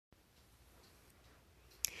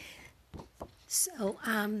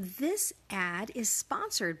This ad is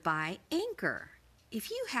sponsored by Anchor. If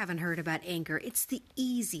you haven't heard about Anchor, it's the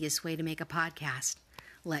easiest way to make a podcast.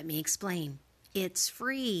 Let me explain. It's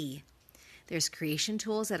free. There's creation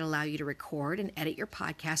tools that allow you to record and edit your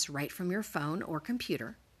podcast right from your phone or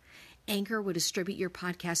computer. Anchor will distribute your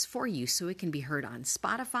podcast for you so it can be heard on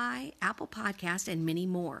Spotify, Apple Podcast, and many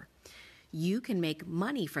more. You can make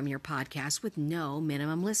money from your podcast with no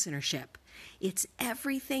minimum listenership. It's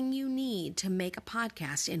everything you need to make a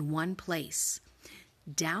podcast in one place.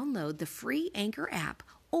 Download the free Anchor app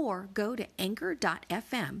or go to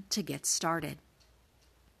anchor.fm to get started.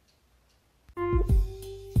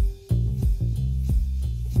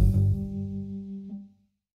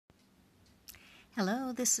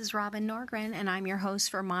 Hello, this is Robin Norgren, and I'm your host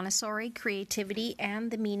for Montessori, Creativity,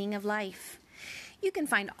 and the Meaning of Life. You can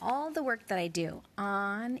find all the work that I do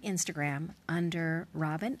on Instagram under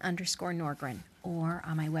Robin_Norgren or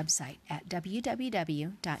on my website at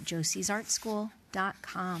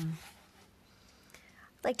www.josiesartschool.com.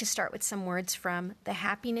 I'd like to start with some words from The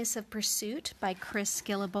Happiness of Pursuit by Chris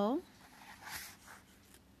Guillebeau.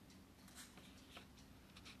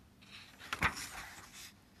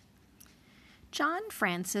 John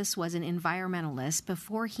Francis was an environmentalist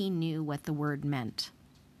before he knew what the word meant.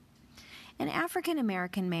 An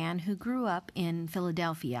African-American man who grew up in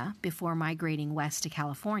Philadelphia before migrating west to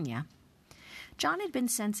California, John had been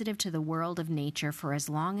sensitive to the world of nature for as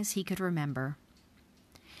long as he could remember.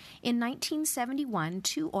 In 1971,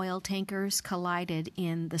 two oil tankers collided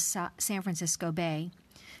in the San Francisco Bay,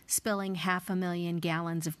 spilling 500,000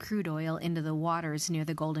 gallons of crude oil into the waters near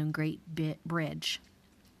the Golden Gate Bridge.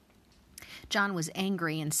 John was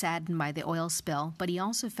angry and saddened by the oil spill, but he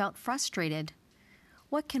also felt frustrated.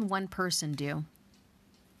 What can one person do?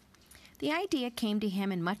 The idea came to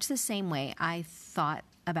him in much the same way I thought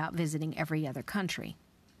about visiting every other country.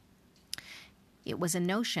 It was a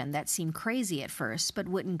notion that seemed crazy at first, but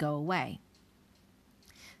wouldn't go away.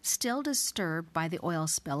 Still disturbed by the oil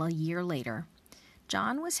spill a year later,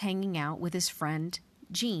 John was hanging out with his friend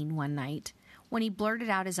Gene one night when he blurted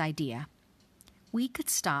out his idea. We could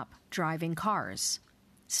stop driving cars.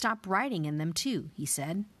 Stop riding in them too, he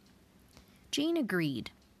said. Gene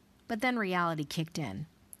agreed, but then reality kicked in.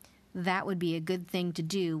 That would be a good thing to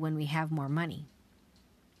do when we have more money.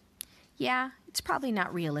 Yeah, it's probably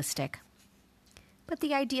not realistic. But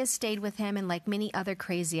the idea stayed with him, and like many other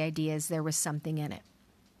crazy ideas, there was something in it.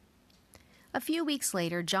 A few weeks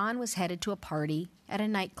later, John was headed to a party at a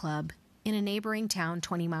nightclub in a neighboring town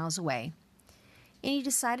 20 miles away, and he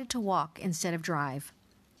decided to walk instead of drive.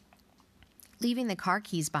 Leaving the car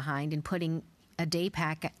keys behind and putting a day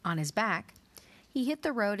pack on his back, he hit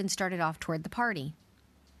the road and started off toward the party.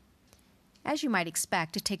 As you might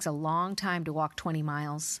expect, it takes a long time to walk 20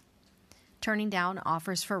 miles. Turning down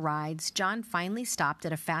offers for rides, John finally stopped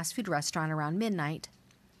at a fast food restaurant around midnight,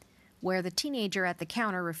 where the teenager at the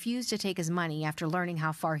counter refused to take his money after learning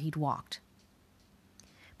how far he'd walked.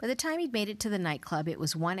 By the time he'd made it to the nightclub, it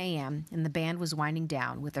was 1 a.m., and the band was winding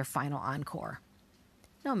down with their final encore.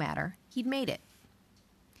 No matter, he'd made it.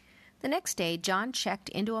 The next day, John checked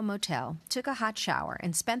into a motel, took a hot shower,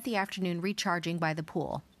 and spent the afternoon recharging by the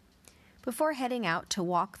pool, before heading out to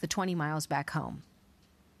walk the 20 miles back home.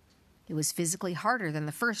 It was physically harder than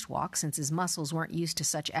the first walk since his muscles weren't used to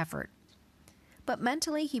such effort. But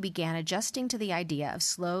mentally, he began adjusting to the idea of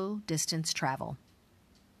slow-distance travel.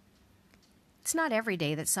 It's not every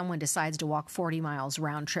day that someone decides to walk 40 miles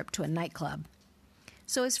round trip to a nightclub.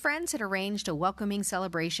 So his friends had arranged a welcoming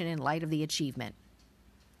celebration in light of the achievement.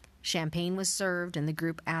 Champagne was served, and the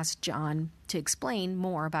group asked John to explain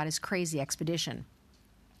more about his crazy expedition.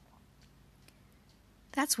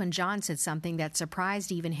 That's when John said something that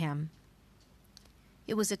surprised even him.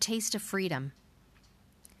 It was a taste of freedom.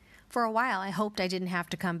 For a while, I hoped I didn't have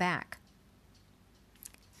to come back.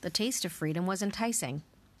 The taste of freedom was enticing.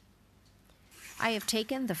 I have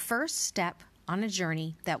taken the first step on a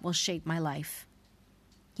journey that will shape my life,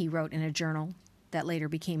 he wrote in a journal that later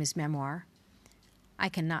became his memoir. I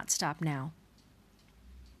cannot stop now.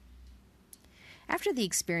 After the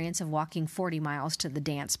experience of walking 40 miles to the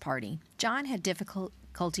dance party, John had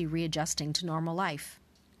difficulty readjusting to normal life.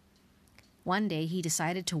 One day he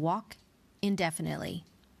decided to walk indefinitely.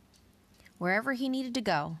 Wherever he needed to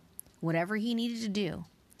go, whatever he needed to do,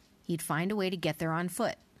 he'd find a way to get there on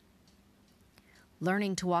foot.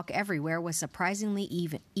 Learning to walk everywhere was surprisingly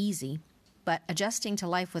easy, but adjusting to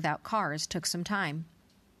life without cars took some time.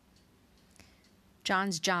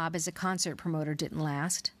 John's job as a concert promoter didn't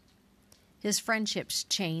last. His friendships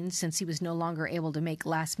changed since he was no longer able to make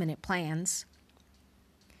last-minute plans.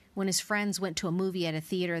 When his friends went to a movie at a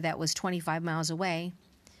theater that was 25 miles away,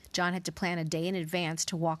 John had to plan a day in advance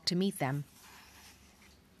to walk to meet them.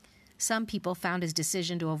 Some people found his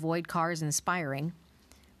decision to avoid cars inspiring,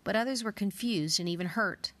 but others were confused and even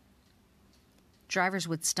hurt. Drivers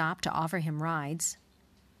would stop to offer him rides.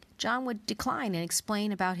 John would decline and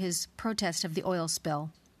explain about his protest of the oil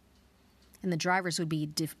spill, and the drivers would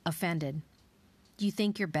be offended. "Do you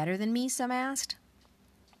think you're better than me?" some asked.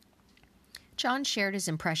 John shared his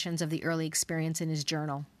impressions of the early experience in his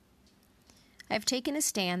journal. "I have taken a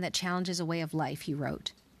stand that challenges a way of life," he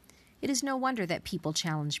wrote. "It is no wonder that people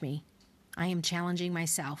challenge me. I am challenging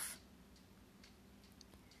myself."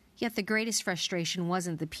 Yet the greatest frustration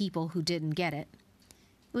wasn't the people who didn't get it.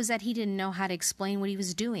 It was that he didn't know how to explain what he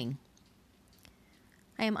was doing.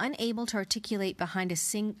 "I am unable to articulate beyond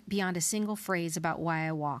a single phrase about why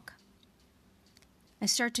I walk. I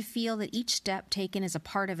start to feel that each step taken is a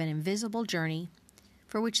part of an invisible journey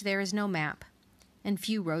for which there is no map and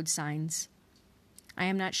few road signs. I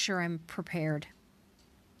am not sure I'm prepared."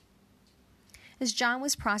 As John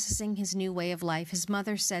was processing his new way of life, his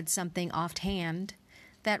mother said something offhand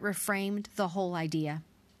that reframed the whole idea.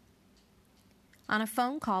 On a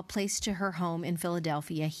phone call placed to her home in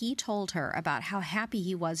Philadelphia, he told her about how happy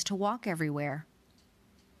he was to walk everywhere.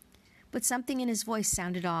 But something in his voice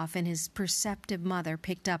sounded off, and his perceptive mother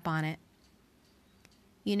picked up on it.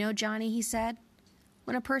 "You know, Johnny," he said,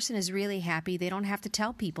 "when a person is really happy, they don't have to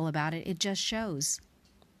tell people about it. It just shows."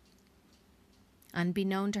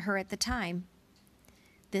 Unbeknown to her at the time,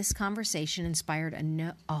 this conversation inspired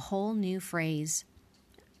a whole new phase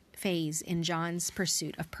in John's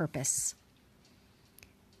pursuit of purpose.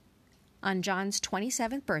 On John's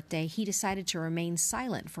 27th birthday, he decided to remain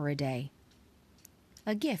silent for a day.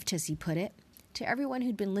 A gift, as he put it, to everyone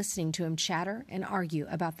who'd been listening to him chatter and argue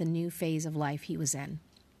about the new phase of life he was in.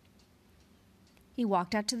 He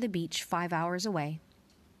walked out to the beach 5 hours away.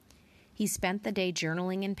 He spent the day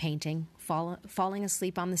journaling and painting, falling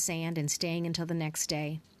asleep on the sand and staying until the next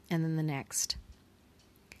day, and then the next.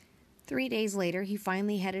 3 days later, he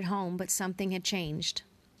finally headed home, but something had changed.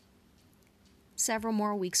 Several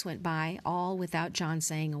more weeks went by, all without John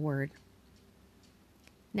saying a word.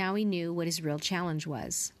 Now he knew what his real challenge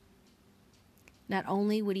was. Not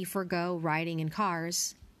only would he forego riding in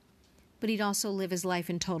cars, but he'd also live his life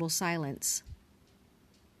in total silence.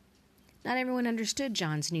 Not everyone understood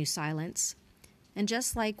John's new silence, and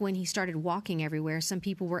just like when he started walking everywhere, some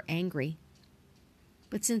people were angry.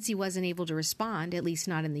 But since he wasn't able to respond, at least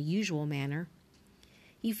not in the usual manner,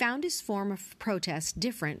 he found his form of protest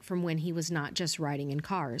different from when he was not just riding in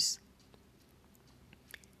cars.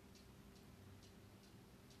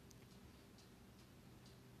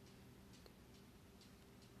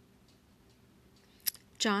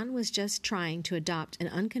 John was just trying to adopt an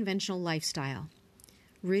unconventional lifestyle,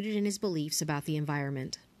 rooted in his beliefs about the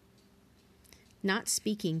environment. "Not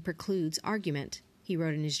speaking precludes argument," he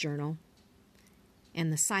wrote in his journal,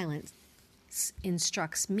 "and the silence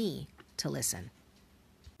instructs me to listen."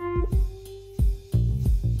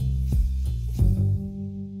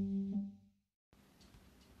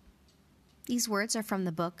 These words are from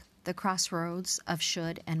the book The Crossroads of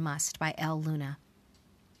Should and Must by L. Luna.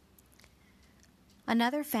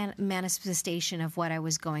 Another manifestation of what I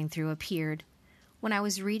was going through appeared when I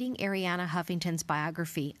was reading Arianna Huffington's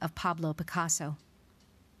biography of Pablo Picasso.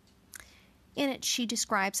 In it, she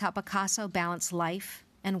describes how Picasso balanced life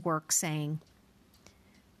and work, saying,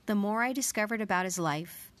 "The more I discovered about his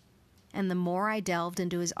life, and the more I delved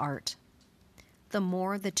into his art, the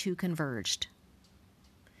more the two converged.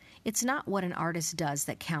 It's not what an artist does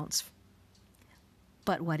that counts,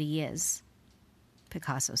 but what he is,"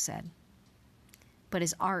 Picasso said. But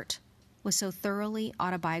his art was so thoroughly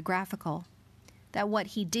autobiographical that what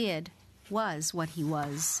he did was what he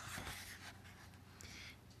was.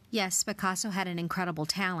 Yes, Picasso had an incredible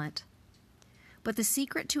talent, but the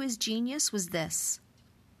secret to his genius was this: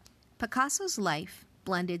 Picasso's life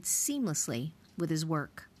blended seamlessly with his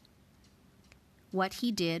work. What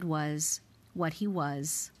he did was what he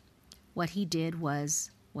was. What he did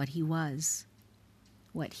was what he was.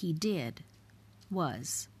 What he did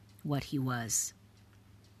was what he was.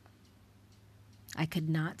 I could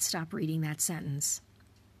not stop reading that sentence.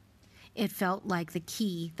 It felt like the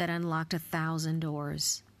key that unlocked 1,000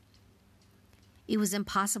 doors. It was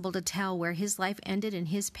impossible to tell where his life ended and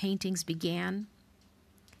his paintings began.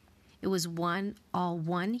 It was one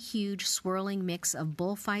huge swirling mix of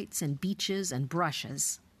bullfights and beaches and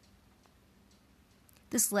brushes.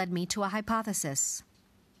 This led me to a hypothesis.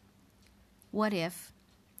 What if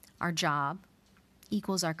our job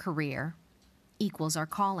equals our career equals our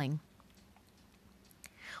calling?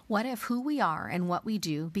 What if who we are and what we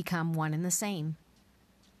do become one and the same?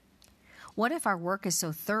 What if our work is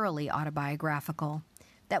so thoroughly autobiographical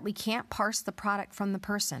that we can't parse the product from the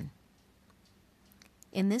person?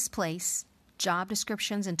 In this place, job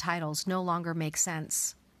descriptions and titles no longer make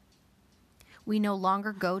sense. We no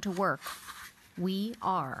longer go to work. We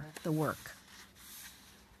are the work.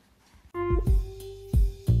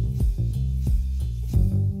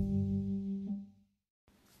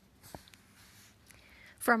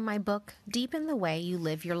 From my book, Deepen the Way You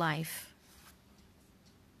Live Your Life.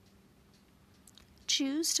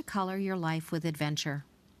 Choose to color your life with adventure.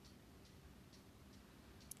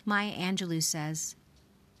 Maya Angelou says,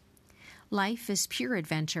 "Life is pure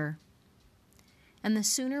adventure, and the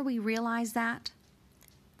sooner we realize that,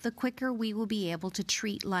 the quicker we will be able to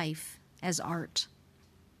treat life as art."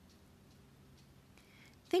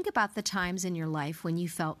 Think about the times in your life when you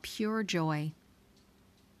felt pure joy.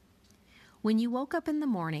 When you woke up in the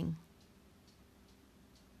morning,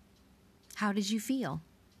 how did you feel?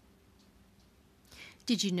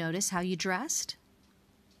 Did you notice how you dressed?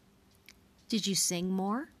 Did you sing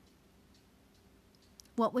more?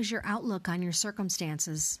 What was your outlook on your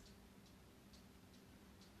circumstances?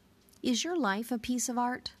 Is your life a piece of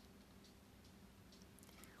art?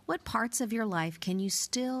 What parts of your life can you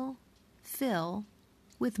still fill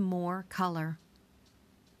with more color,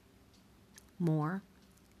 more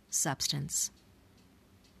substance?